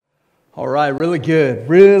All right, really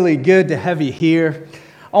good to have you here.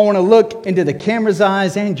 I want to look into the camera's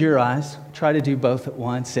eyes and your eyes, try to do both at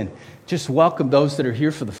once, and just welcome those that are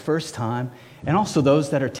here for the first time, and also those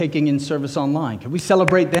that are taking in service online. Can we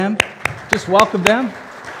celebrate them? Just welcome them.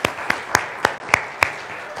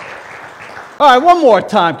 All right, one more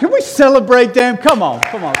time. Can we celebrate them? Come on.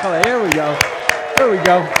 Here we go.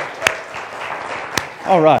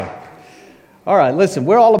 All right, listen,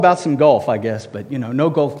 we're all about some golf, I guess, but,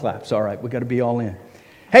 no golf claps. All right, we got to be all in.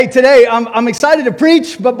 Hey, today I'm excited to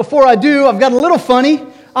preach, but before I do, I've got a little funny.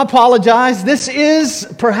 I apologize. This is,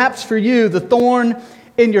 perhaps for you, the thorn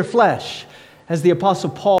in your flesh, as the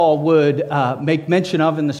Apostle Paul would make mention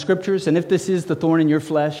of in the Scriptures. And if this is the thorn in your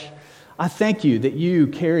flesh, I thank you that you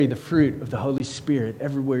carry the fruit of the Holy Spirit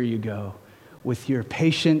everywhere you go with your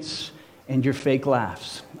patience and your fake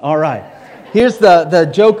laughs. All right, here's the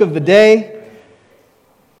joke of the day.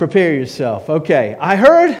 Prepare yourself. Okay, I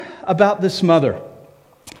heard about this mother.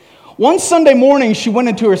 One Sunday morning, she went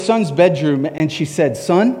into her son's bedroom and she said,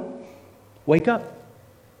 "Son, wake up.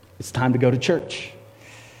 It's time to go to church."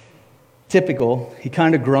 Typical, he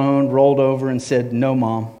kind of groaned, rolled over and said, "No,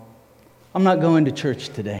 Mom, I'm not going to church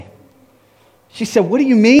today." She said, "What do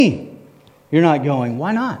you mean you're not going?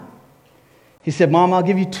 Why not?" He said, "Mom, I'll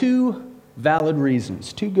give you two valid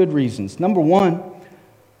reasons, two good reasons. Number one,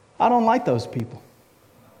 I don't like those people.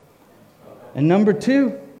 And number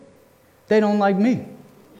two, they don't like me."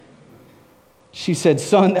 She said,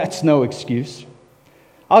 "Son, that's no excuse.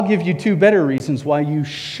 I'll give you two better reasons why you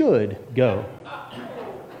should go.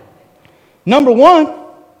 Number one,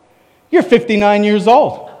 you're 59 years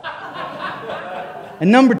old.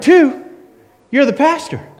 And number two, you're the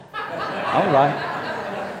pastor." All right.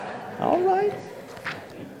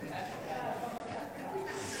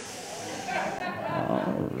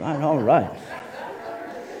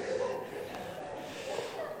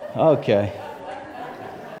 Okay.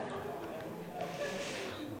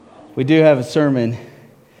 We do have a sermon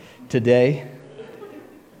today.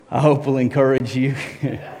 I hope will encourage you,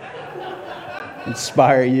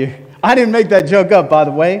 inspire you. I didn't make that joke up, by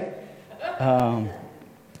the way. And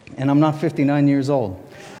I'm not 59 years old.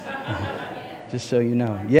 Just so you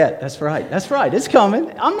know. Yet, that's right. It's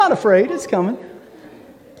coming. I'm not afraid. It's coming.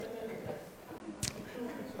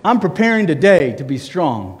 I'm preparing today to be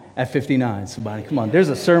strong at 59. Somebody, come on. There's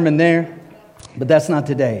a sermon there, but that's not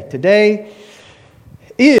today. Today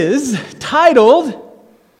is titled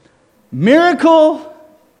 "Miracle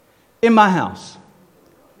in My House."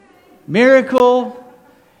 Miracle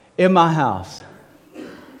in my house.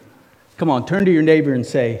 Come on, turn to your neighbor and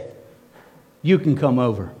say, "You can come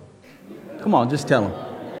over." Come on, just tell him.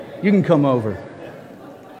 You can come over.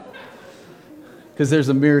 Because there's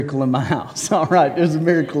a miracle in my house. All right, there's a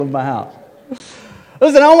miracle in my house.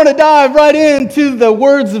 Listen, I want to dive right into the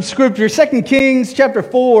words of Scripture. 2 Kings chapter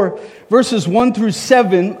 4, verses 1 through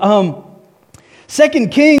 7. 2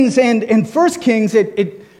 Kings and 1 Kings,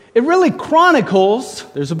 it really chronicles,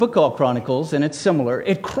 there's a book called Chronicles, and it's similar.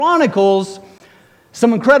 It chronicles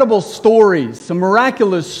some incredible stories, some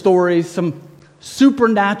miraculous stories, some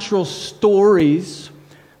supernatural stories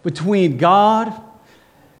between God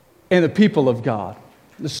and the people of God.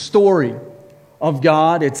 The story of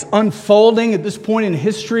God, it's unfolding at this point in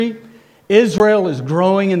history. Israel is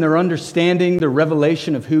growing in their understanding, their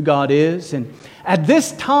revelation of who God is. And at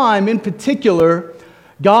this time in particular,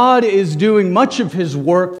 God is doing much of His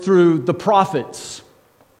work through the prophets.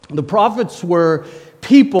 The prophets were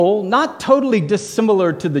people not totally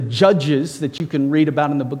dissimilar to the judges that you can read about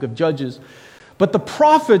in the book of Judges, but the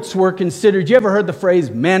prophets were considered, you ever heard the phrase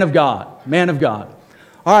man of God? Man of God.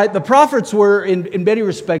 All right, the prophets were, in many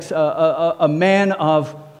respects, a man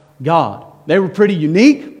of God. They were pretty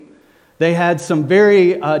unique. They had some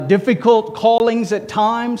very difficult callings at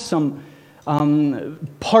times. Some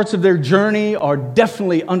parts of their journey are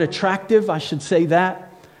definitely unattractive, I should say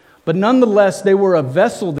that. But nonetheless, they were a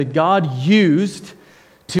vessel that God used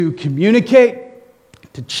to communicate,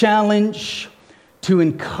 to challenge, to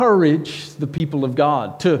encourage the people of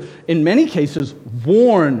God, to, in many cases,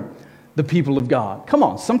 warn the people of God. Come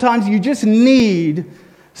on, sometimes you just need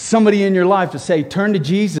somebody in your life to say, "Turn to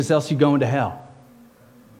Jesus, else you're going to hell."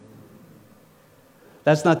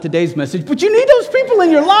 That's not today's message, but you need those people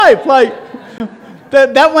in your life. Like,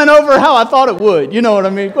 that went over how I thought it would. You know what I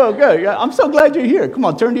mean? Well, good. I'm so glad you're here. Come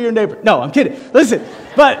on, turn to your neighbor. No, I'm kidding. Listen,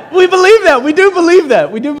 but we believe that. We do believe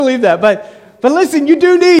that. But listen, you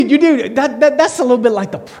do. That's a little bit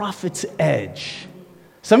like the prophet's edge.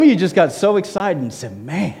 Some of you just got so excited and said,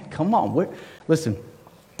 "Man, come on." Listen,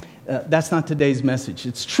 that's not today's message.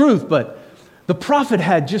 It's truth, but the prophet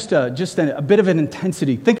had just a bit of an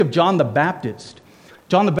intensity. Think of John the Baptist.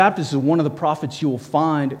 John the Baptist is one of the prophets you will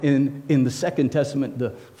find in the Second Testament, the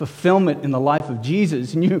fulfillment in the life of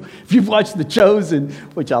Jesus. And if you've watched The Chosen,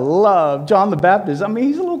 which I love, John the Baptist, I mean,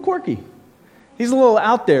 he's a little quirky. He's a little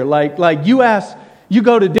out there. Like you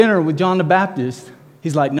go to dinner with John the Baptist,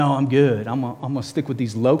 he's like, no, I'm good. I'm going to stick with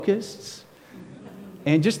these locusts.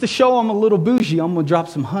 And just to show him a little bougie, I'm going to drop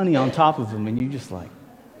some honey on top of him. And you're just like,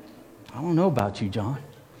 I don't know about you, John.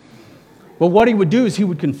 But what he would do is he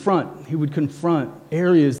would confront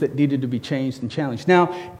areas that needed to be changed and challenged.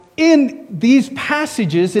 Now, in these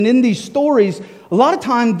passages and in these stories, a lot of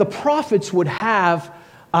time the prophets would have,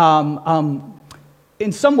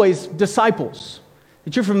 in some ways, disciples.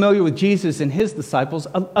 That you're familiar with Jesus and his disciples,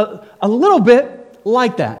 a little bit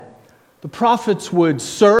like that. The prophets would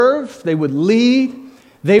serve, they would lead,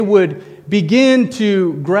 they would begin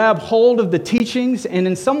to grab hold of the teachings, and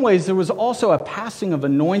in some ways there was also a passing of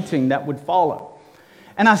anointing that would follow.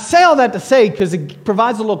 And I say all that to say because it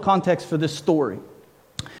provides a little context for this story.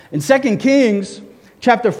 In 2 Kings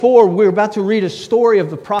chapter 4, we're about to read a story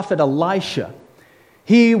of the prophet Elisha.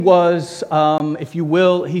 He was, if you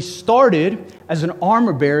will, he started as an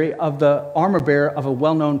armor bearer of a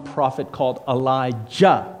well-known prophet called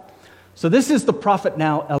Elijah. So this is the prophet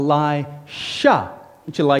now, Elisha.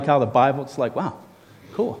 Don't you like how the Bible, it's like, wow,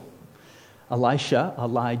 cool. Elisha,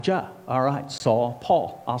 Elijah. All right, Saul,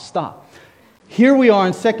 Paul. I'll stop. Here we are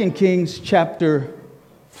in 2 Kings chapter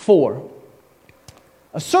 4.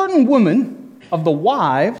 A certain woman of the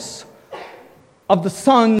wives of the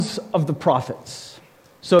sons of the prophets.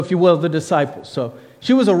 So if you will, the disciples. So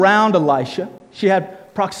she was around Elisha. She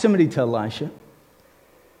had proximity to Elisha.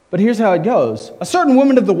 But here's how it goes. A certain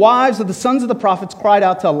woman of the wives of the sons of the prophets cried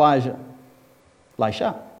out to Elisha,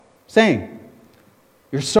 saying,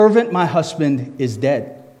 your servant, my husband, is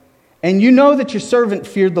dead. And you know that your servant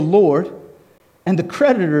feared the Lord, and the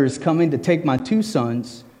creditor is coming to take my 2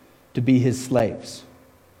 sons to be his slaves.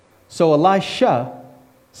 So Elisha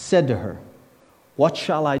said to her, what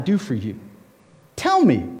shall I do for you? Tell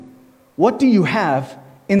me, what do you have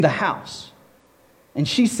in the house? And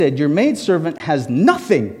she said, your maidservant has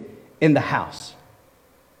nothing in the house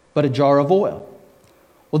but a jar of oil.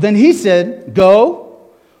 Well, then he said, go,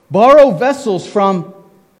 borrow vessels from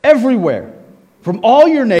everywhere, from all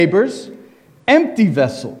your neighbors, empty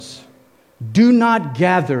vessels. Do not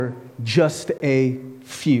gather just a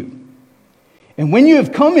few. And when you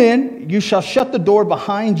have come in, you shall shut the door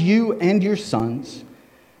behind you and your sons.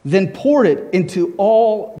 Then pour it into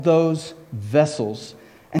all those vessels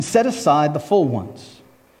and set aside the full ones.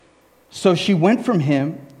 So she went from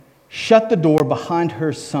him, shut the door behind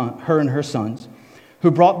her and her sons, who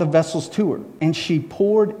brought the vessels to her, and she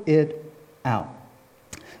poured it out.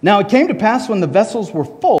 Now it came to pass when the vessels were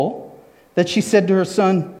full that she said to her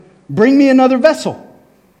son, bring me another vessel.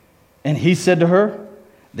 And he said to her,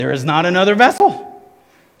 there is not another vessel.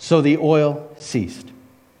 So the oil ceased.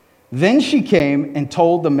 Then she came and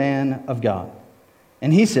told the man of God.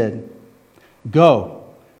 And he said, go,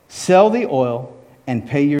 sell the oil and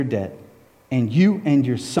pay your debt, and you and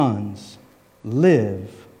your sons live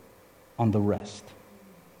on the rest.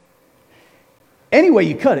 Any way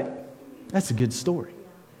you cut it, that's a good story.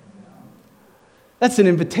 That's an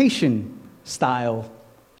invitation style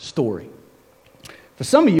story. For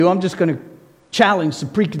some of you, I'm just going to challenge some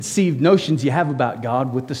preconceived notions you have about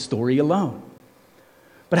God with the story alone.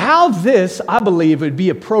 But how this, I believe, would be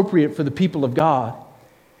appropriate for the people of God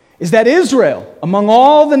is that Israel, among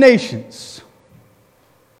all the nations,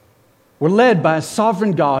 were led by a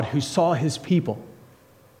sovereign God who saw his people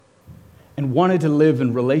and wanted to live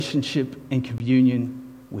in relationship and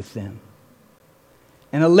communion with them.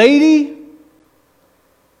 And a lady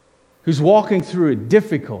who's walking through a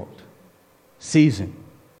difficult season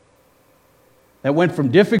that went from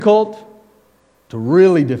difficult to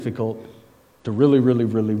really difficult to really, really,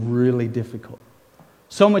 really, really difficult.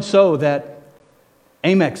 So much so that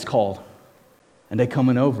Amex called and they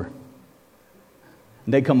coming over.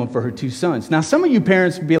 And they come up for her 2 sons. Now, some of you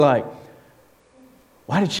parents would be like,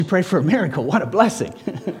 why did she pray for a miracle? What a blessing.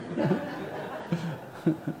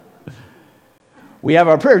 We have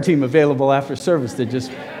our prayer team available after service to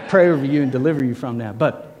just pray over you and deliver you from that.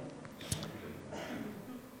 But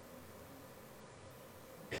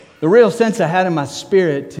the real sense I had in my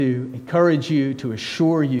spirit to encourage you, to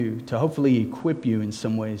assure you, to hopefully equip you in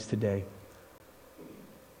some ways today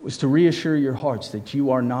was to reassure your hearts that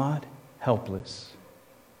you are not helpless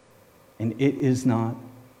and it is not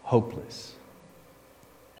hopeless.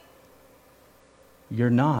 You're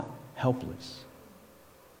not helpless.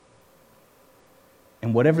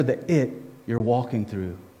 And whatever the it you're walking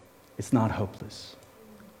through, it's not hopeless.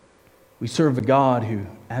 We serve a God who,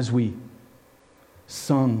 as we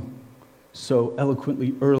sung so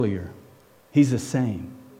eloquently earlier. He's the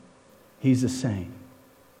same. He's the same.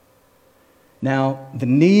 Now, the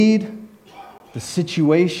need, the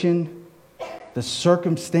situation, the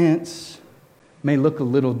circumstance may look a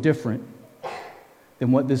little different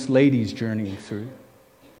than what this lady's journeying through.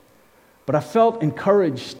 But I felt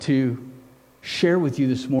encouraged to share with you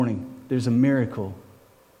this morning, there's a miracle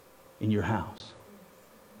in your house.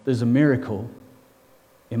 There's a miracle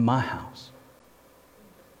in my house.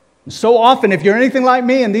 And so often, if you're anything like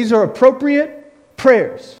me, and these are appropriate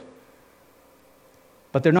prayers,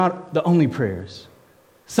 but they're not the only prayers.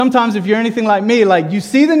 Sometimes if you're anything like me, like you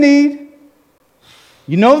see the need,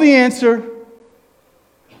 you know the answer,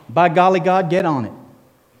 by golly God, get on it.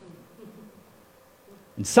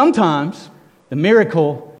 And sometimes the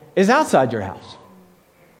miracle is outside your house.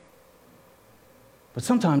 But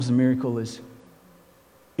sometimes the miracle is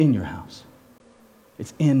in your house.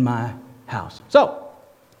 It's in my house. So,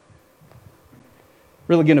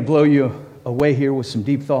 really going to blow you away here with some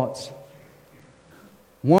deep thoughts.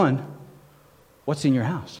 One, what's in your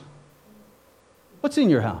house? What's in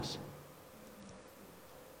your house?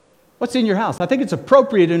 What's in your house? I think it's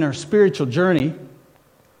appropriate in our spiritual journey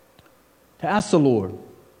to ask the Lord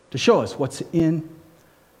to show us what's in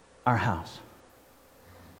our house.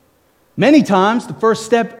 Many times, the first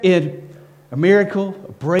step in a miracle,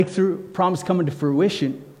 a breakthrough, a promise coming to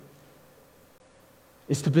fruition,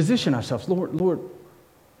 is to position ourselves. Lord,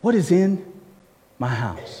 what is in my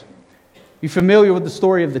house? You're familiar with the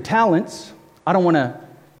story of the talents. I don't want to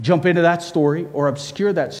jump into that story or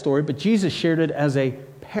obscure that story, but Jesus shared it as a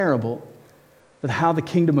parable with how the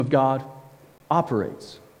kingdom of God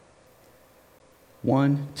operates.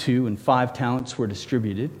 1, 2, and 5 talents were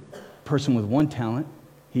distributed. A person with 1 talent,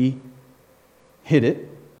 he hid it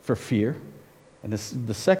for fear. And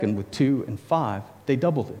the second with 2 and 5, they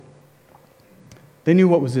doubled it. They knew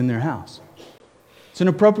what was in their house. It's an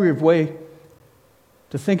appropriate way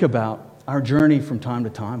to think about our journey from time to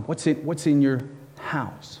time. What's in your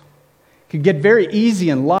house? It can get very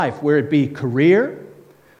easy in life, whether it be career,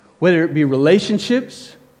 whether it be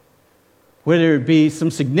relationships, whether it be some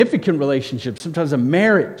significant relationships, sometimes a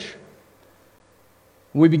marriage.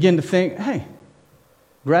 We begin to think, hey,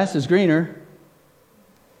 grass is greener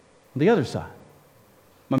on the other side.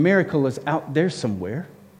 My miracle is out there somewhere.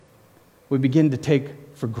 We begin to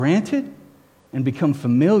take for granted and become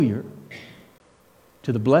familiar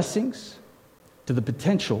to the blessings, to the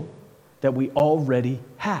potential that we already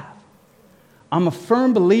have. I'm a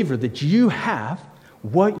firm believer that you have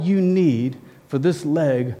what you need for this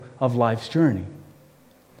leg of life's journey.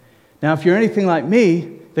 Now, if you're anything like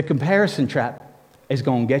me, the comparison trap is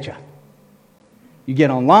going to get you. You get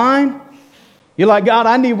online, you're like, God,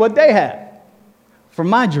 I need what they have for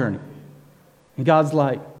my journey. And God's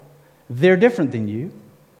like, they're different than you.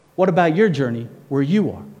 What about your journey where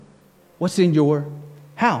you are? What's in your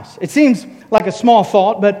house? It seems like a small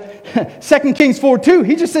thought, but 2 Kings 4:2,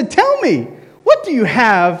 he just said, tell me, what do you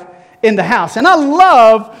have in the house? And I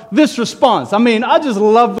love this response. I mean, I just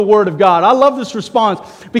love the Word of God. I love this response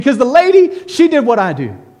because the lady, she did what I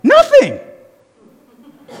do. Nothing.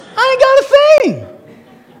 I ain't got a thing.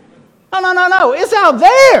 No. It's out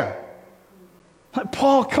there. Like,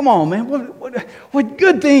 Paul, come on, man. What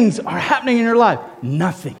good things are happening in your life?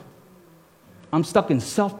 Nothing. I'm stuck in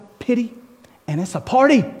self-pity, and it's a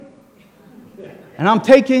party. And I'm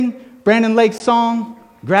taking Brandon Lake's song,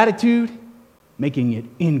 Gratitude, making it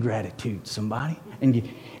ingratitude, somebody. And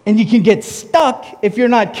you can get stuck if you're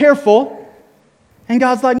not careful. And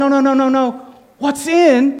God's like, no. What's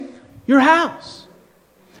in your house?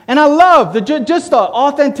 And I love just the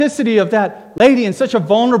authenticity of that lady in such a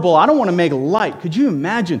vulnerable, I don't want to make light. Could you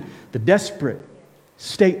imagine the desperate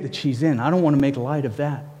state that she's in? I don't want to make light of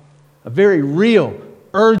that. A very real,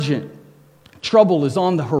 urgent trouble is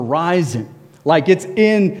on the horizon. Like it's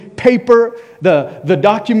in paper, the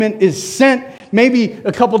document is sent. Maybe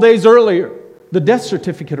a couple days earlier, the death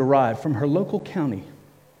certificate arrived from her local county.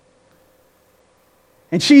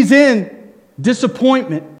 And she's in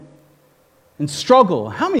disappointment and struggle.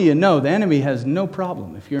 How many of you know the enemy has no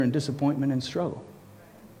problem if you're in disappointment and struggle?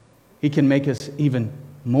 He can make us even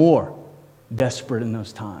more desperate in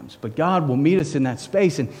those times. But God will meet us in that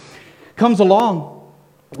space and comes along.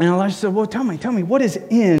 And Elijah said, well, tell me, what is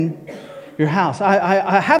in your house?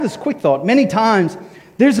 I have this quick thought. Many times,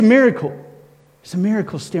 there's a miracle. There's a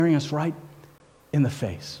miracle staring us right in the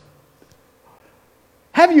face.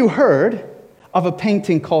 Have you heard of a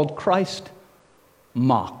painting called Christ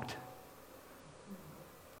Mocked?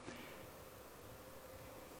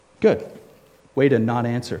 Good. Way to not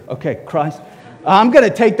answer. Okay, Christ. I'm going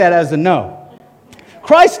to take that as a no.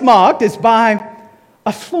 Christ Mocked is by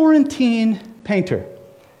a Florentine painter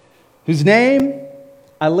whose name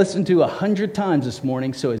I listened to 100 times this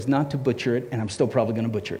morning so as not to butcher it, and I'm still probably going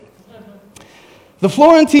to butcher it. The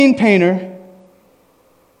Florentine painter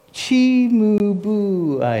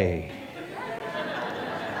Cimabue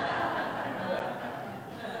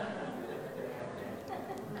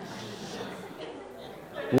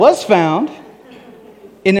was found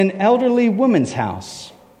in an elderly woman's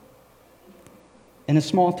house in a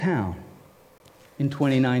small town in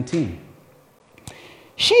 2019.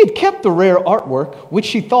 She had kept the rare artwork, which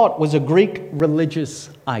she thought was a Greek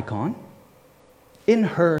religious icon, in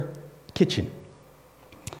her kitchen.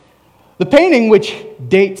 The painting, which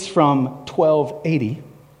dates from 1280,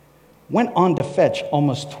 went on to fetch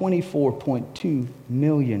almost 24.2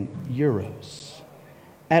 million euros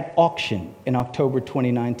at auction in October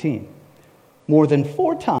 2019, more than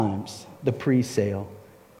 4 times the pre-sale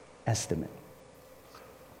estimate.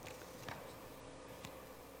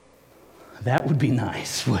 That would be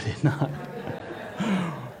nice, would it not?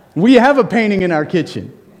 We have a painting in our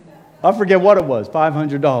kitchen. I forget what it was,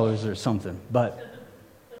 $500 or something, but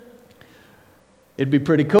it'd be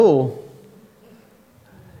pretty cool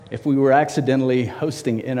if we were accidentally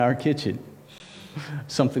hosting in our kitchen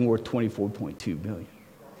something worth 24.2 million.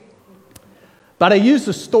 But I use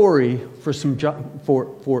the story for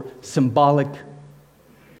symbolic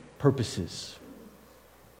purposes.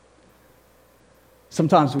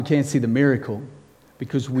 Sometimes we can't see the miracle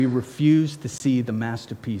because we refuse to see the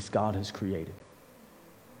masterpiece God has created.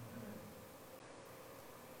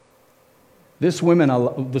 This woman,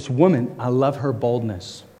 I love her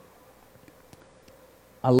boldness.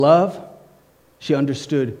 She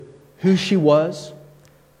understood who she was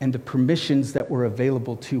and the permissions that were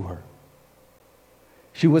available to her.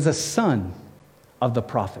 She was a son of the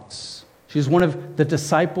prophets. She was one of the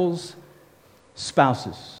disciples'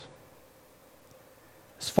 spouses.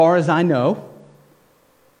 As far as I know,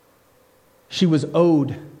 she was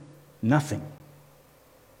owed nothing.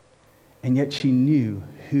 And yet she knew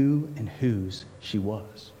who and whose she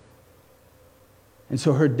was. And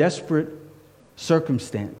so her desperate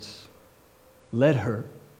circumstance led her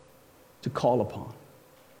to call upon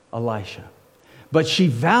Elisha. But she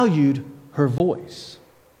valued her voice.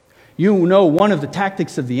 You know, one of the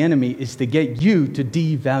tactics of the enemy is to get you to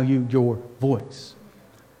devalue your voice.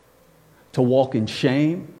 To walk in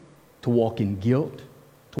shame, to walk in guilt,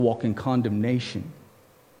 to walk in condemnation.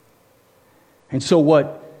 And so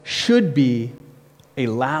what should be a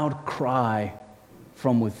loud cry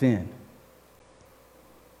from within,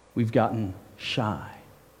 we've gotten shy.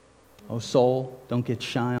 Oh soul, don't get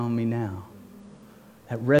shy on me now.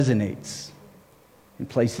 That resonates in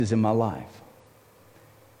places in my life.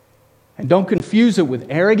 And don't confuse it with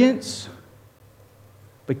arrogance,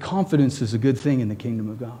 but confidence is a good thing in the kingdom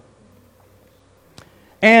of God.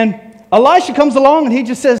 And Elisha comes along and he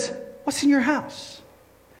just says, "What's in your house?"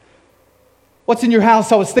 What's in your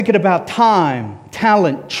house? I was thinking about time,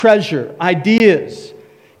 talent, treasure, ideas,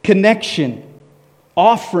 connection,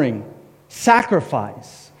 offering,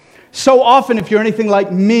 sacrifice. So often, if you're anything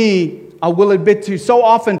like me, I will admit to, so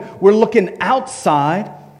often we're looking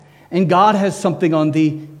outside and God has something on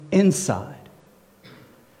the inside.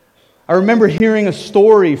 I remember hearing a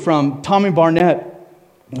story from Tommy Barnett,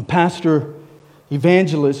 a pastor,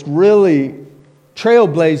 evangelist, really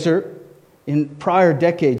trailblazer in prior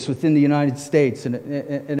decades within the United States,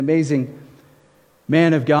 an amazing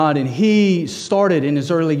man of God. And he started in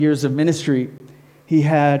his early years of ministry, he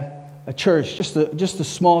had a church, just a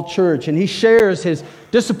small church, and he shares his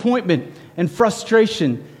disappointment and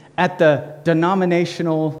frustration at the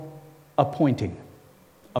denominational appointing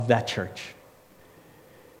of that church.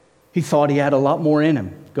 He thought he had a lot more in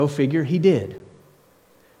him. Go figure, he did.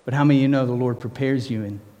 But how many of you know the Lord prepares you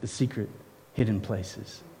in the secret, hidden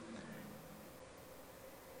places?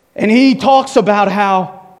 And he talks about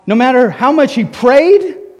how no matter how much he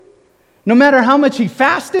prayed, no matter how much he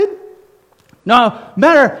fasted, no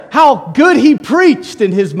matter how good he preached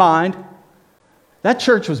in his mind, that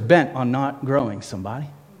church was bent on not growing, somebody.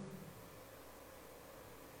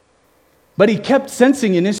 But he kept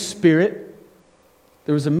sensing in his spirit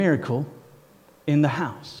there was a miracle in the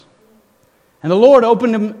house. And the Lord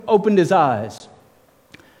opened his eyes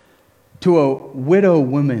to a widow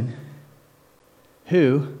woman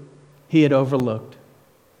who he had overlooked.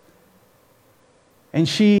 And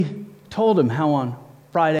she told him how on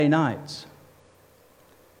Friday nights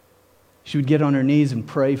she would get on her knees and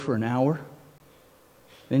pray for an hour.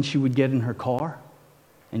 Then she would get in her car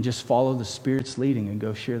and just follow the Spirit's leading and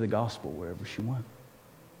go share the gospel wherever she went.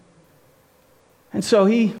 And so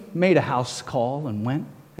he made a house call and went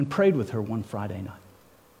and prayed with her one Friday night.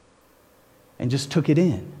 and just took it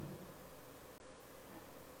in.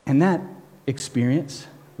 And that experience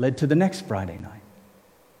led to the next Friday night.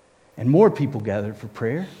 And more people gathered for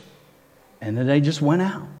prayer. And then they just went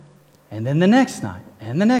out. And then the next night,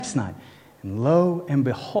 and the next night. And lo and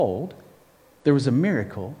behold, there was a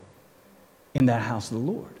miracle in that house of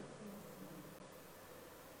the Lord.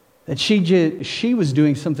 That she was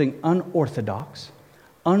doing something unorthodox,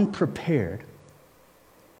 unprepared.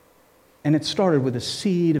 And it started with a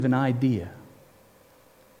seed of an idea.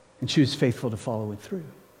 And she was faithful to follow it through.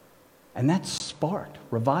 And that sparked,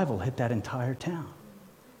 revival hit that entire town.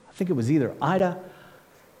 I think it was either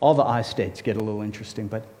all the I states get a little interesting,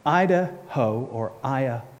 but Idaho or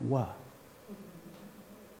Iowa.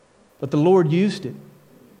 But the Lord used it,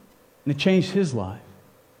 and it changed his life.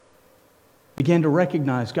 Began to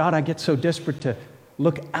recognize, God, I get so desperate to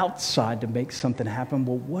look outside to make something happen.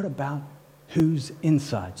 Well, what about who's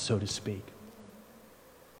inside, so to speak?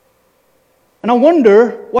 And I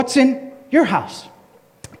wonder what's in your house.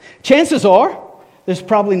 Chances are there's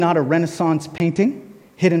probably not a Renaissance painting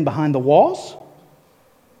hidden behind the walls.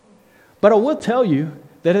 But I will tell you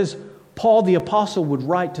that as Paul the Apostle would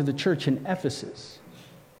write to the church in Ephesus,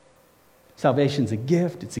 salvation's a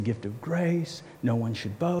gift. It's a gift of grace. No one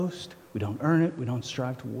should boast. We don't earn it. We don't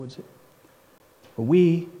strive towards it. But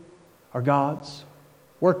we are God's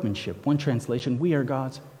workmanship. One translation, we are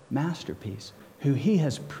God's masterpiece, who he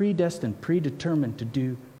has predestined, predetermined to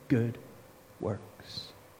do good works.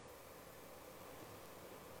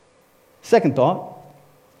 Second thought,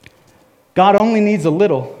 God only needs a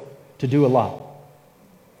little to do a lot.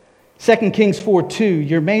 2 Kings 4:2,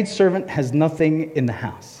 your maidservant has nothing in the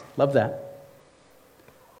house. Love that.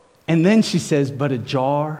 And then she says, but a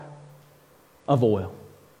jar of oil.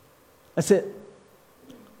 That's it.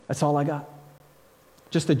 That's all I got.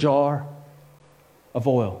 Just a jar of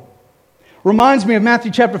oil. Reminds me of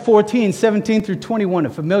Matthew chapter 14, 17 through 21, a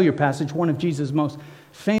familiar passage, one of Jesus' most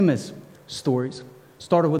famous stories.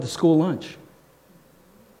 Started with a school lunch.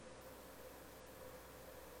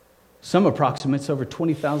 Some approximates over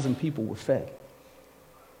 20,000 people were fed.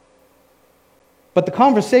 But the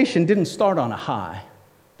conversation didn't start on a high.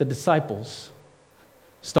 The disciples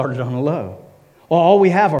started on a low. Well, all we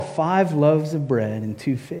have are 5 loaves of bread and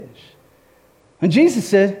 2 fish. And Jesus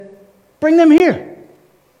said, bring them here.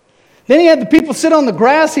 Then he had the people sit on the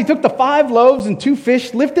grass. He took the 5 loaves and 2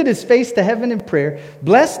 fish, lifted his face to heaven in prayer,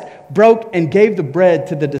 blessed, broke, and gave the bread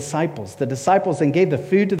to the disciples. The disciples then gave the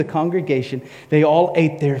food to the congregation. They all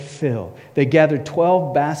ate their fill. They gathered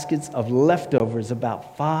 12 baskets of leftovers.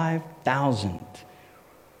 About 5,000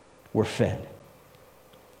 were fed.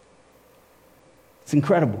 It's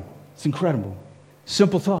incredible. It's incredible.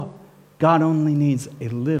 Simple thought. God only needs a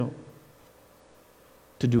little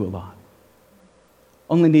to do a lot.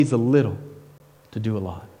 Only needs a little to do a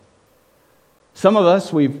lot. Some of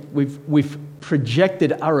us, we've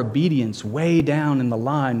projected our obedience way down in the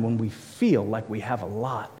line when we feel like we have a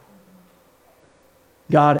lot.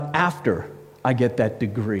 God, after I get that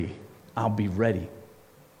degree, I'll be ready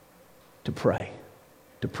to pray,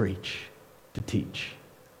 to preach, to teach.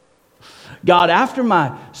 God, after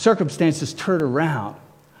my circumstances turn around,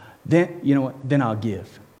 then, you know what, then I'll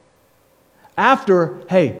give. After,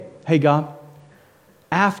 hey God,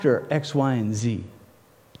 after X, Y, and Z,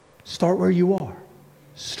 start where you are.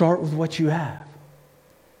 Start with what you have.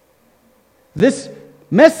 This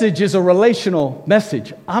message is a relational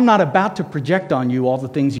message. I'm not about to project on you all the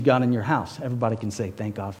things you got in your house. Everybody can say,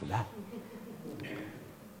 thank God for that.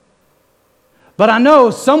 But I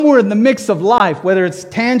know somewhere in the mix of life, whether it's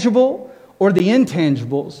tangible or the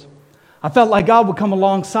intangibles, I felt like God would come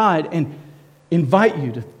alongside and invite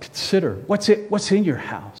you to consider what's in your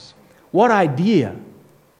house. What idea?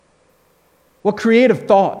 What creative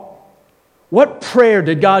thought? What prayer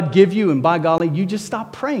did God give you? And by golly, you just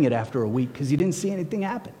stopped praying it after a week because you didn't see anything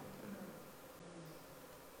happen.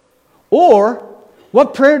 Or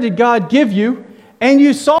what prayer did God give you and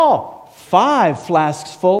you saw 5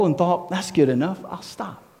 flasks full and thought, that's good enough, I'll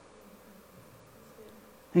stop.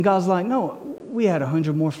 And God's like, no, we had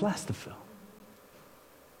 100 more flasks to fill.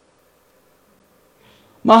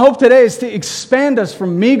 My hope today is to expand us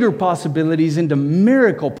from meager possibilities into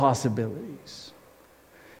miracle possibilities.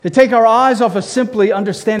 To take our eyes off of simply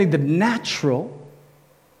understanding the natural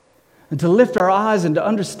and to lift our eyes and to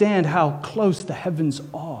understand how close the heavens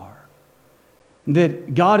are. And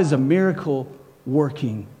that God is a miracle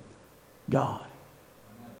working God.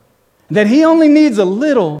 And that He only needs a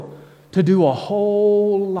little to do a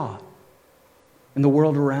whole lot in the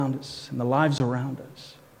world around us, in the lives around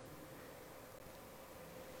us.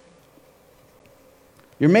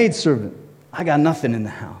 Your maidservant, I got nothing in the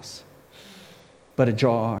house but a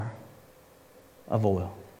jar of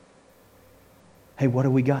oil. Hey, what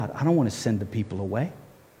do we got? I don't want to send the people away.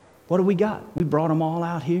 What do we got? We brought them all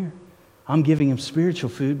out here. I'm giving them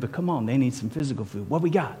spiritual food, but come on, they need some physical food. What do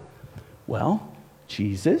we got? Well,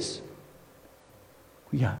 Jesus.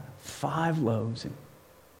 We got 5 loaves and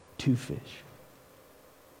 2 fish.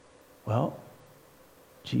 Well,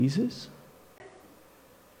 Jesus,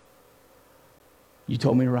 you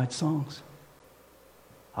told me to write songs.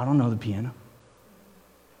 I don't know the piano.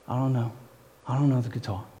 I don't know the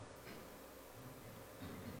guitar.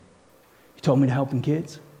 You told me to help in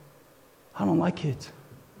kids. I don't like kids.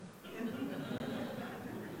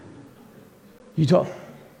 You told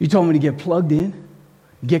me to get plugged in,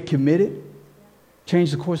 get committed,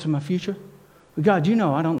 change the course of my future. But God, you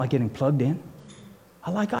know I don't like getting plugged in. I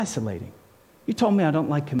like isolating. You told me I don't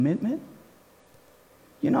like commitment.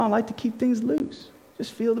 You know I like to keep things loose.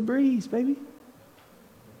 Just feel the breeze, baby.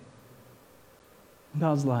 And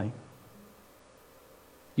God's like,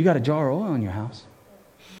 you got a jar of oil in your house.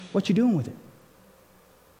 What you doing with it?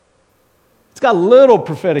 It's got a little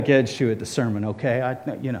prophetic edge to it, the sermon, okay?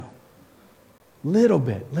 Little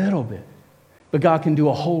bit. But God can do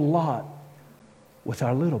a whole lot with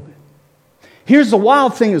our little bit. Here's the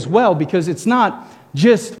wild thing as well, because it's not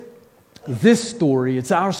just this story,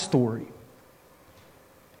 it's our story.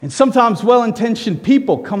 And sometimes well-intentioned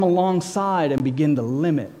people come alongside and begin to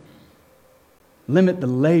limit the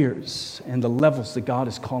layers and the levels that God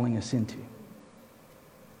is calling us into.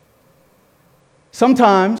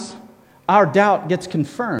 Sometimes our doubt gets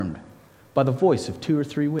confirmed by the voice of 2 or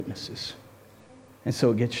 3 witnesses, and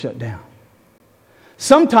so it gets shut down.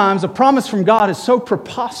 Sometimes a promise from God is so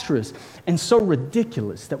preposterous and so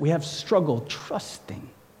ridiculous that we have struggle trusting.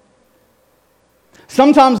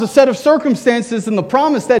 Sometimes a set of circumstances and the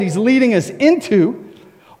promise that He's leading us into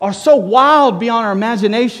are so wild beyond our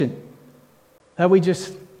imagination that we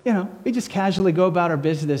just casually go about our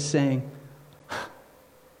business saying,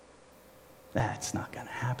 that's not going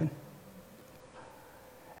to happen.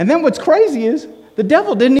 And then what's crazy is the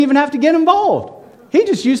devil didn't even have to get involved. He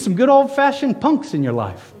just used some good old-fashioned punks in your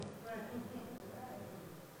life.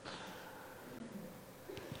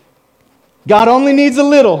 God only needs a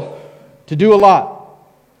little to do a lot.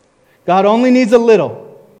 God only needs a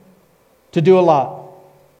little to do a lot.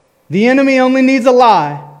 The enemy only needs a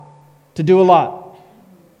lie to do a lot.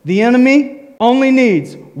 The enemy only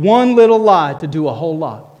needs one little lie to do a whole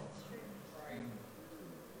lot.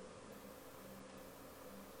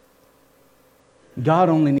 God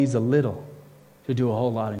only needs a little to do a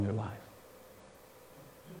whole lot in your life.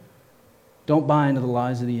 Don't buy into the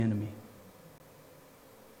lies of the enemy.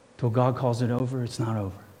 Till God calls it over, it's not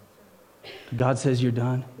over. Till God says you're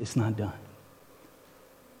done, it's not done.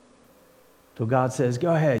 Till God says,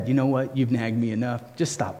 go ahead, you know what, you've nagged me enough,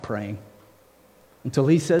 just stop praying. Until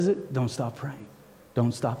He says it, don't stop praying.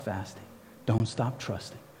 Don't stop fasting. Don't stop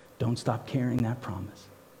trusting. Don't stop carrying that promise.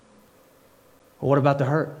 Well, what about the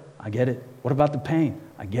hurt? I get it. What about the pain?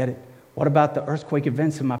 I get it. What about the earthquake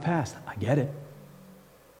events in my past? I get it.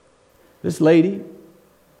 This lady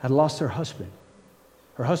had lost her husband.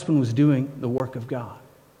 Her husband was doing the work of God.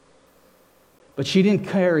 But she didn't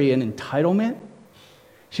carry an entitlement.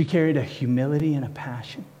 She carried a humility and a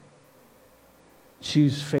passion. She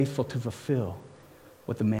was faithful to fulfill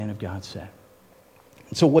what the man of God said.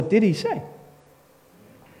 And so what did he say?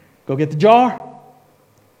 Go get the jar.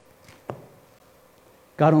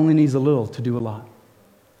 God only needs a little to do a lot.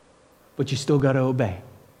 But you still got to obey.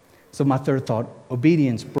 So my third thought,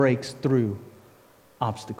 obedience breaks through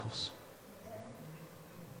obstacles.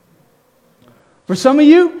 For some of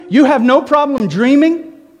you, you have no problem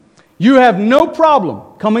dreaming. You have no problem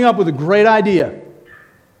coming up with a great idea.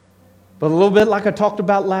 But a little bit like I talked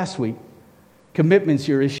about last week, commitment's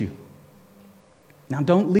your issue. Now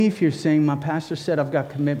don't leave here saying, my pastor said I've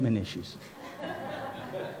got commitment issues.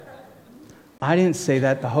 I didn't say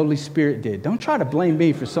that, the Holy Spirit did. Don't try to blame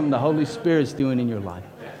me for something the Holy Spirit's doing in your life.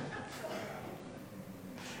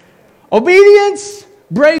 Obedience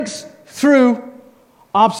breaks through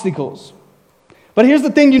obstacles. But here's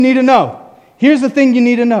the thing you need to know. Here's the thing you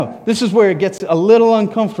need to know. This is where it gets a little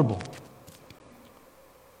uncomfortable.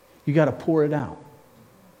 You got to pour it out.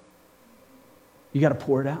 You got to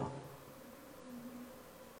pour it out.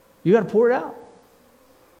 You got to pour it out.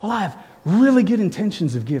 Well, I have really good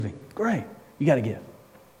intentions of giving. Great. You got to give.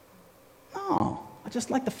 No, I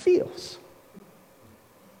just like the feels.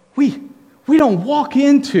 We don't walk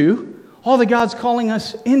into all that God's calling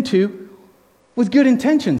us into with good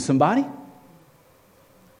intentions, somebody.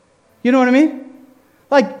 You know what I mean?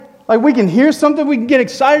 Like we can hear something, we can get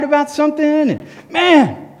excited about something, and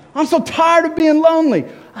man, I'm so tired of being lonely.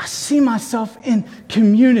 I see myself in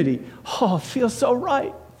community. Oh, it feels so right.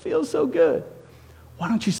 It feels so good. Why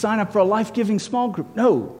don't you sign up for a life-giving small group?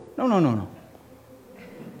 No.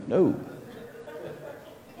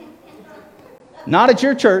 Not at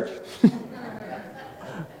your church.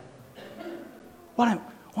 Why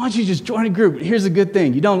don't you just join a group? Here's a good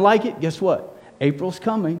thing. You don't like it? Guess what? April's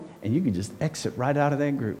coming, and you can just exit right out of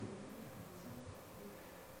that group.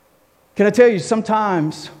 Can I tell you,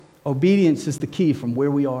 sometimes obedience is the key from where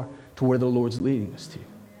we are to where the Lord's leading us to.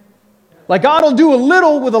 Like, God will do a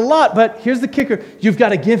little with a lot, but here's the kicker. You've got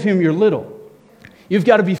to give him your little. You've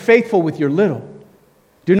got to be faithful with your little.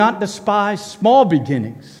 Do not despise small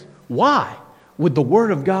beginnings. Why would the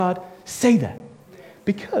Word of God say that?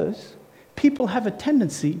 Because people have a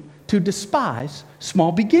tendency to despise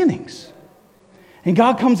small beginnings. And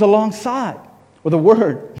God comes alongside with a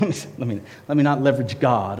word. Let me not leverage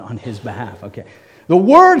God on his behalf, okay? The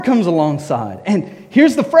Word comes alongside. And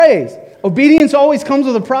here's the phrase. Obedience always comes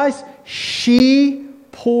with a price. She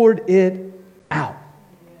poured it out.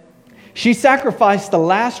 She sacrificed the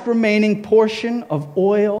last remaining portion of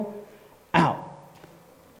oil out.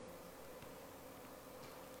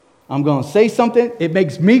 I'm going to say something. It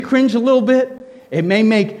makes me cringe a little bit. It may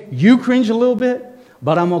make you cringe a little bit,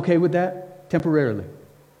 but I'm okay with that temporarily.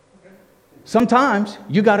 Sometimes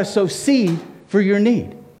you got to sow seed for your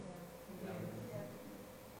need.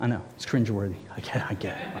 I know, it's cringeworthy. I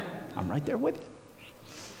get it. I'm right there with you.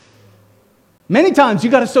 Many times you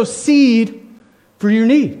got to sow seed for your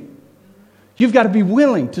need. You've got to be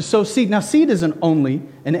willing to sow seed. Now, seed isn't only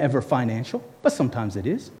and ever financial, but sometimes it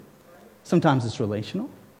is. Sometimes it's relational.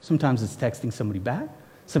 Sometimes it's texting somebody back.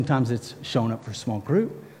 Sometimes it's showing up for a small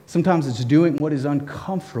group. Sometimes it's doing what is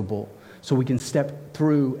uncomfortable so we can step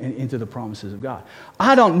through and into the promises of God.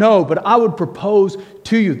 I don't know, but I would propose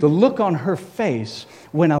to you the look on her face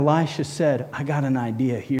when Elisha said, I got an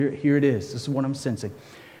idea. Here it is. This is what I'm sensing.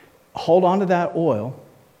 Hold on to that oil.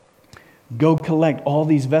 Go collect all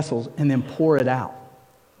these vessels and then pour it out.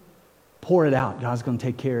 Pour it out. God's going to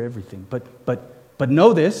take care of everything. But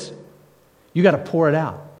know this. You got to pour it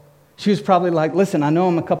out. She was probably like, listen, I know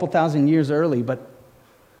I'm a couple thousand years early, but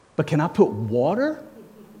can I put water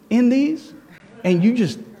in these? And you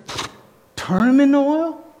just turn them into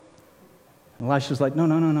oil? And Elisha's like,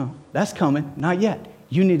 no. That's coming. Not yet.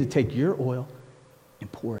 You need to take your oil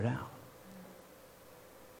and pour it out.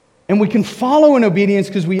 And we can follow in obedience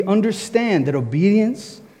because we understand that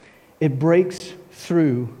obedience, it breaks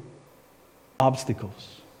through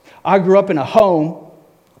obstacles. I grew up in a home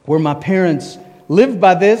where my parents lived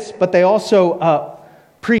by this, but they also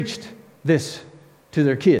preached this to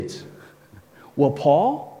their kids. Well,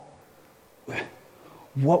 Paul,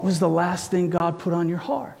 what was the last thing God put on your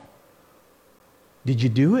heart? Did you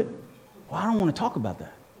do it? Well, I don't want to talk about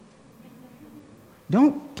that.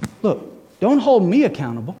 Don't hold me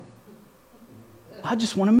accountable. I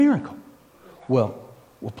just want a miracle. Well,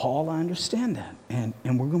 Paul, I understand that, and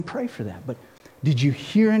we're going to pray for that. But did you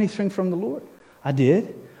hear anything from the Lord? I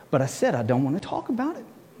did, but I said I don't want to talk about it.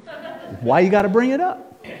 Why you got to bring it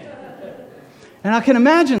up? And I can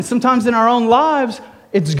imagine sometimes in our own lives,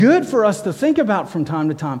 it's good for us to think about from time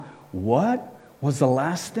to time, what was the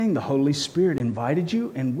last thing the Holy Spirit invited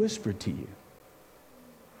you and whispered to you?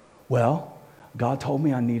 Well, God told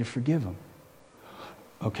me I need to forgive him.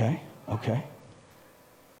 Okay.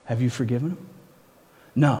 Have you forgiven him?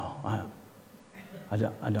 No, I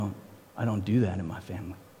don't do that in my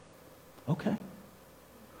family. Okay.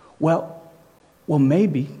 Well,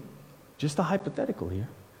 maybe, just a hypothetical here,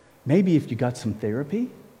 maybe if you got some therapy,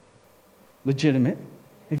 legitimate,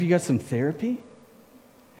 if you got some therapy,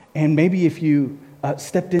 and maybe if you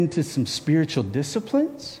stepped into some spiritual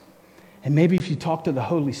disciplines, and maybe if you talked to the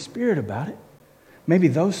Holy Spirit about it, maybe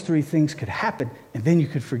those three things could happen, and then you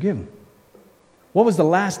could forgive him. What was the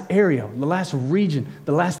last area, the last region,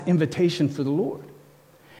 the last invitation for the Lord?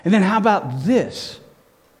 And then how about this?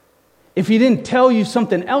 If he didn't tell you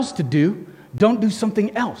something else to do, don't do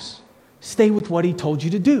something else. Stay with what he told you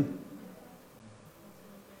to do.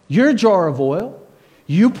 Your jar of oil,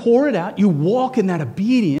 you pour it out, you walk in that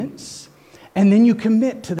obedience, and then you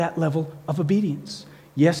commit to that level of obedience.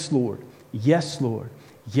 Yes, Lord. Yes, Lord.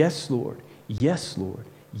 Yes, Lord. Yes, Lord.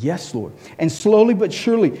 Yes, Lord. And slowly but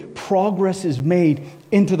surely, progress is made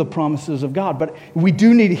into the promises of God. But we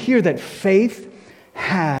do need to hear that faith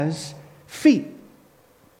has feet.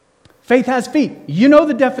 Faith has feet. You know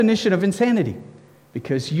the definition of insanity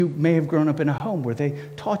because you may have grown up in a home where they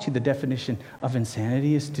taught you the definition of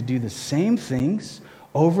insanity is to do the same things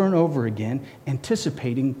over and over again,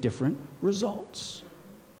 anticipating different results.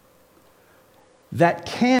 That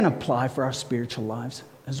can apply for our spiritual lives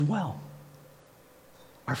as well.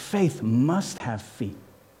 Our faith must have feet.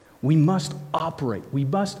 We must operate. We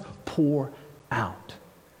must pour out.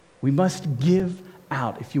 We must give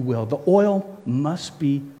out, if you will. The oil must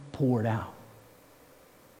be poured out.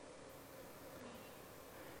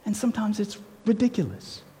 And sometimes it's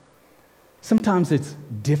ridiculous. Sometimes it's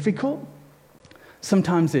difficult.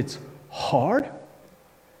 Sometimes it's hard.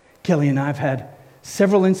 Kelly and I have had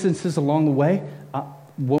several instances along the way.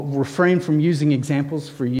 We'll refrain from using examples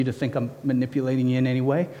for you to think I'm manipulating you in any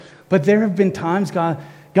way. But there have been times God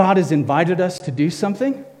has invited us to do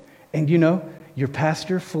something, and your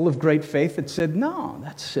pastor, full of great faith, had said, "No,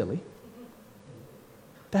 that's silly.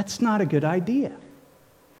 That's not a good idea."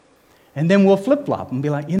 And then we'll flip-flop and be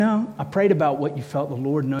like, I prayed about what you felt the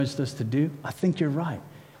Lord knows us to do. I think you're right.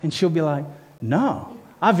 And she'll be like, "No,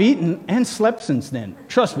 I've eaten and slept since then.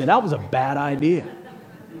 Trust me, that was a bad idea."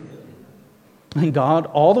 And God,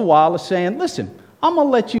 all the while, is saying, "Listen, I'm going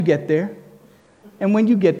to let you get there. And when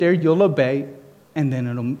you get there, you'll obey, and then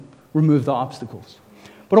it'll remove the obstacles."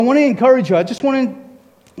 But I want to encourage you.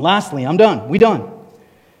 Lastly, I'm done. We done.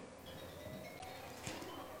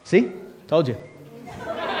 See? Told you.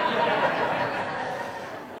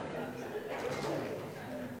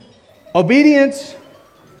 Obedience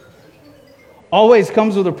always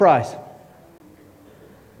comes with a price.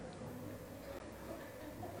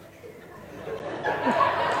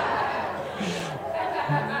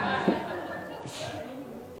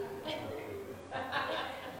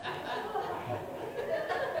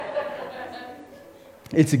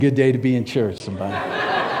 It's a good day to be in church, somebody.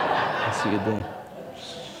 It's a good day.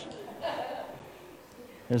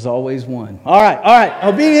 There's always one. All right.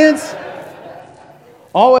 Obedience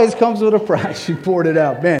always comes with a price. She poured it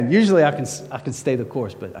out. Man, usually I can stay the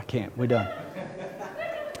course, but I can't. We're done.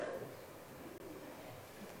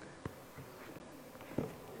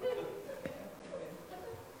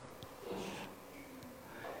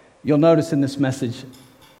 You'll notice in this message,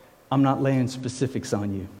 I'm not laying specifics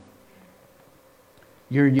on you.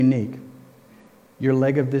 You're unique. Your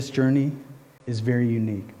leg of this journey is very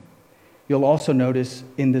unique. You'll also notice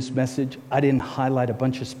in this message, I didn't highlight a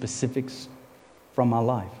bunch of specifics from my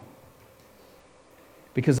life,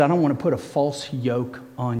 because I don't want to put a false yoke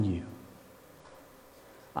on you.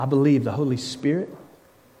 I believe the Holy Spirit,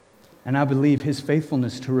 and I believe His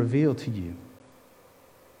faithfulness to reveal to you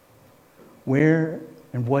where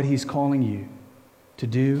and what He's calling you to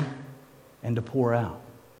do and to pour out.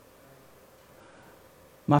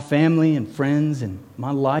 My family and friends and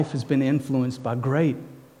my life has been influenced by great,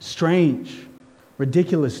 strange,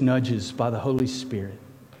 ridiculous nudges by the Holy Spirit.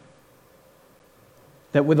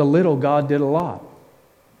 That with a little, God did a lot.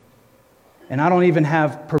 And I don't even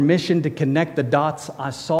have permission to connect the dots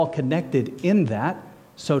I saw connected in that,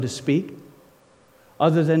 so to speak,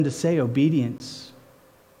 other than to say obedience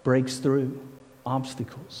breaks through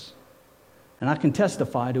obstacles. And I can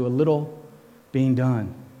testify to a little being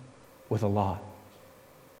done with a lot.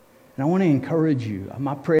 And I want to encourage you.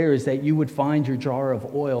 My prayer is that you would find your jar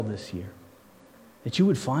of oil this year. That you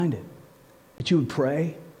would find it. That you would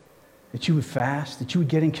pray. That you would fast. That you would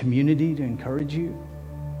get in community to encourage you.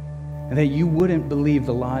 And that you wouldn't believe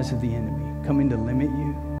the lies of the enemy coming to limit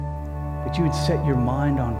you. That you would set your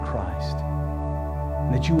mind on Christ.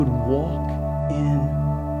 And that you would walk in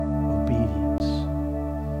obedience.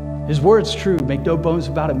 His word's true. Make no bones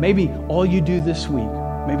about it. Maybe all you do this week,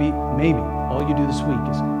 maybe all you do this week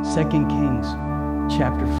is 2 Kings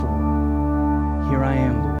chapter 4. Here I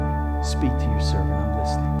am, Lord. Speak to your servant. I'm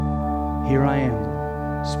listening. Here I am,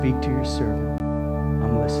 Lord. Speak to your servant.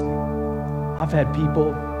 I'm listening. I've had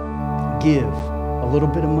people give a little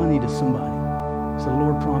bit of money to somebody. So the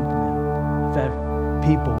Lord prompted them. I've had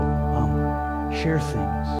people share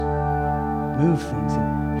things, move things.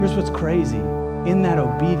 And here's what's crazy. In that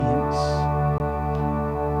obedience,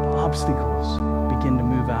 the obstacles begin to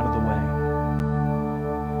move out of the way.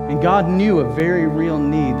 And God knew a very real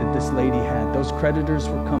need that this lady had. Those creditors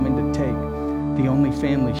were coming to take the only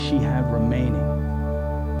family she had remaining.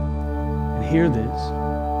 And hear this.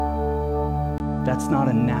 That's not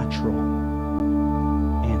a natural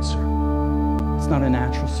answer. It's not a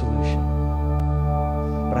natural solution.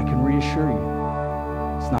 But I can reassure you,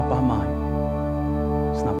 it's not by might.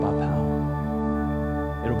 It's not by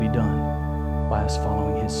power. It'll be done by us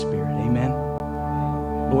following His Spirit. Amen.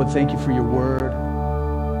 Lord, thank you for your word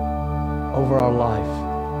over our life.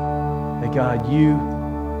 That God, you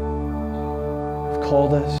have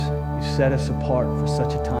called us, you've set us apart for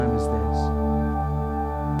such a time as this.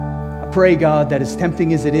 I pray, God, that as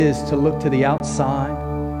tempting as it is to look to the outside,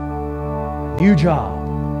 a new job,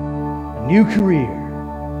 a new career,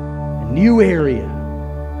 a new area,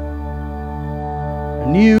 a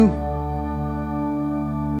new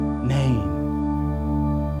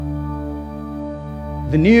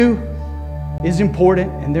The new is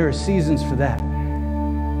important, and there are seasons for that.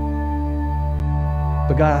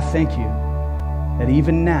 But God, I thank you that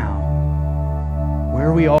even now,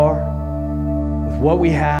 where we are, with what we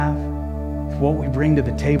have, with what we bring to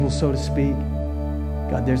the table, so to speak,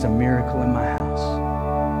 God, there's a miracle in my house.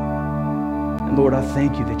 And Lord, I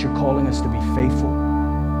thank you that you're calling us to be faithful,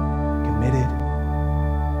 committed,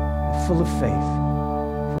 and full of faith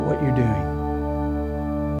for what you're doing.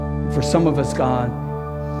 For some of us, God,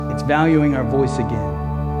 it's valuing our voice again,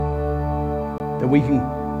 that we can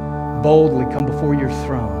boldly come before your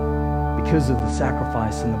throne because of the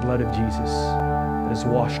sacrifice and the blood of Jesus that has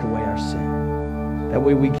washed away our sin. That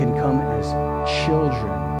way we can come as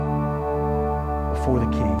children before the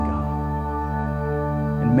King,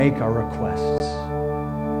 God, and make our requests,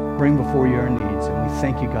 bring before you our needs. And we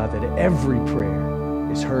thank you, God, that every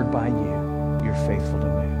prayer is heard by you. You're faithful to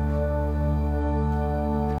move.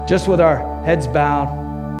 Just with our heads bowed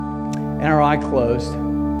and our eye closed,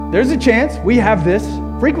 there's a chance we have this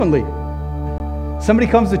frequently. Somebody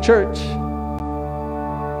comes to church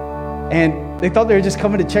and they thought they were just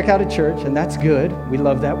coming to check out a church, and that's good. We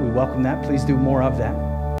love that. We welcome that. Please do more of that.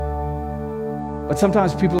 But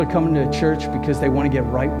sometimes people are coming to a church because they want to get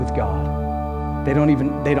right with God. They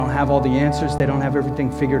don't have all the answers. They don't have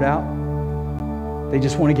everything figured out. They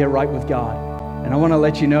just want to get right with God. And I want to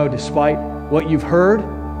let you know, despite what you've heard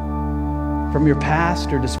from your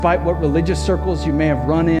past, or despite what religious circles you may have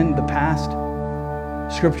run in the past,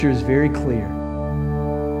 Scripture is very clear.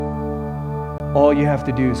 All you have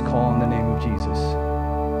to do is call on the name of Jesus,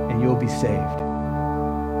 and you'll be saved.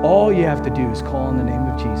 All you have to do is call on the name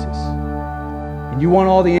of Jesus. And you want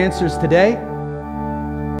all the answers today,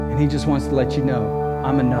 and He just wants to let you know,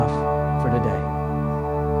 I'm enough for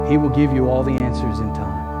today. He will give you all the answers in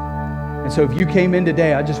time. And so if you came in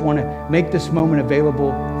today, I just want to make this moment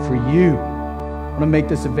available for you. I want to make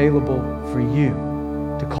this available for you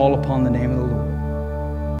to call upon the name of the Lord.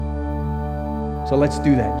 So let's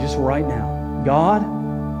do that just right now. God,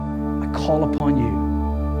 I call upon you.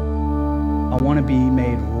 I want to be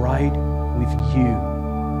made right with you.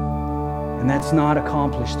 And that's not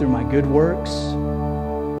accomplished through my good works.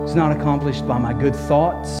 It's not accomplished by my good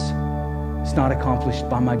thoughts. It's not accomplished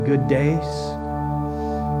by my good days.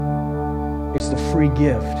 It's the free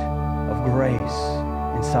gift of grace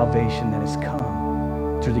and salvation that has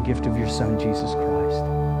come through the gift of your Son, Jesus Christ.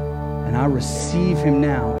 And I receive Him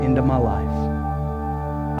now into my life.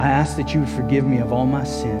 I ask that you would forgive me of all my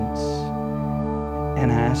sins.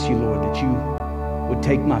 And I ask you, Lord, that you would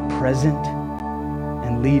take my present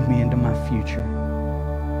and lead me into my future.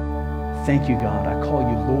 Thank you, God. I call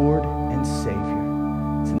you Lord and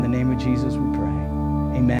Savior. It's in the name of Jesus we pray.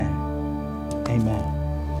 Amen.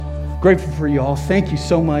 Amen. Grateful for you all. Thank you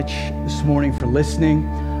so much this morning for listening.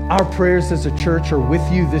 Our prayers as a church are with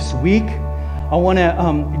you this week. I want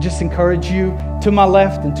to just encourage you, to my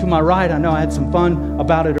left and to my right. I know I had some fun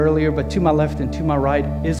about it earlier, but to my left and to my right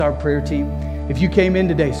is our prayer team. If you came in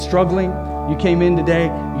today struggling, you came in today,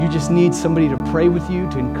 you just need somebody to pray with you,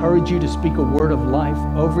 to encourage you, to speak a word of life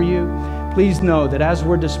over you, please know that as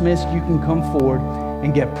we're dismissed, you can come forward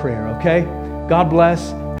and get prayer, okay? God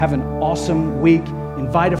bless. Have an awesome week.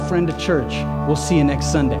 Invite a friend to church. We'll see you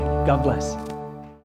next Sunday. God bless.